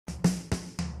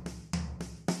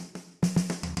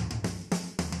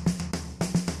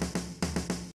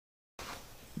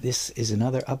This is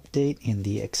another update in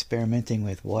the experimenting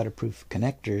with waterproof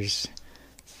connectors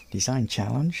design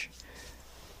challenge.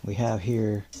 We have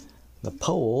here the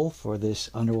pole for this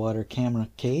underwater camera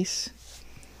case,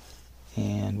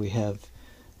 and we have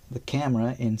the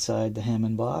camera inside the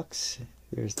Hammond box.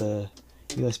 There's the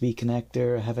USB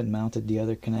connector. I haven't mounted the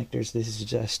other connectors. This is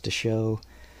just to show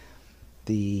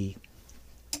the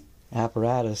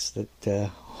apparatus that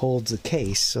holds the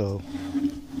case. So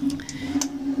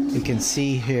you can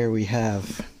see here we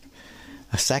have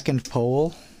a second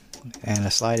pole and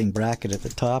a sliding bracket at the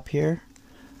top here.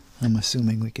 I'm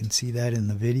assuming we can see that in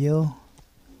the video.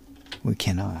 We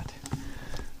cannot.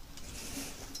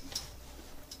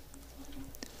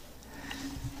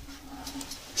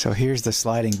 So here's the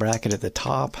sliding bracket at the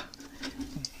top,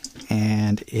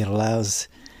 and it allows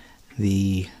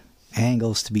the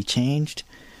angles to be changed.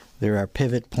 There are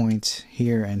pivot points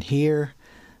here and here.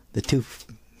 The two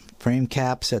frame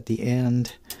caps at the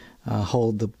end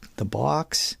hold the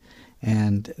box,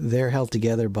 and they're held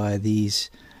together by these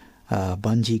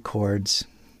bungee cords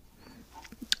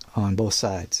on both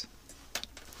sides.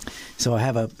 So I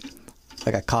have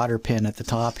like a cotter pin at the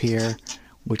top here,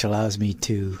 which allows me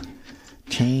to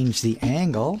change the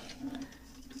angle,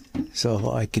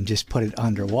 so I can just put it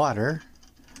underwater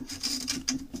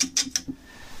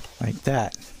like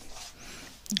that,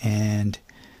 and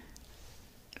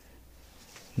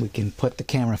we can put the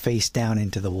camera face down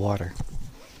into the water.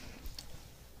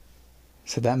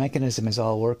 So that mechanism is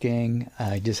all working.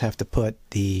 I just have to put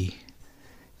the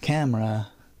camera,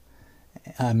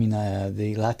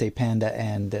 the Latte Panda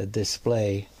and the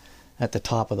display at the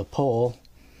top of the pole,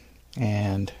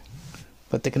 and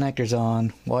put the connectors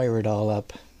on, wire it all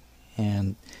up,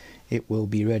 and it will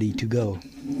be ready to go.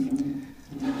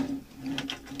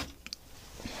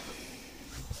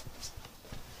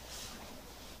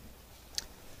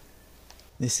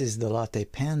 This is the Latte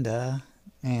Panda,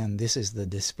 and this is the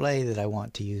display that I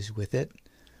want to use with it.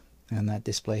 And that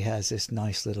display has this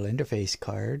nice little interface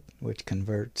card which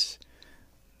converts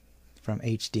from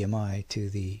HDMI to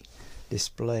the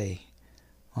display.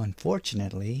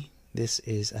 Unfortunately, this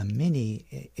is a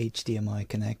mini HDMI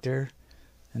connector,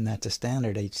 and that's a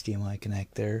standard HDMI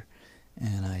connector,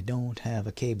 and I don't have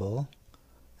a cable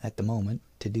at the moment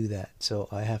to do that. So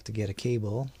I have to get a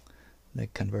cable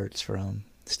that converts from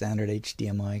standard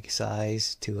HDMI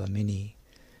size to a mini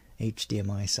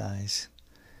HDMI size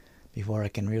before I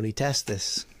can really test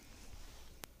this.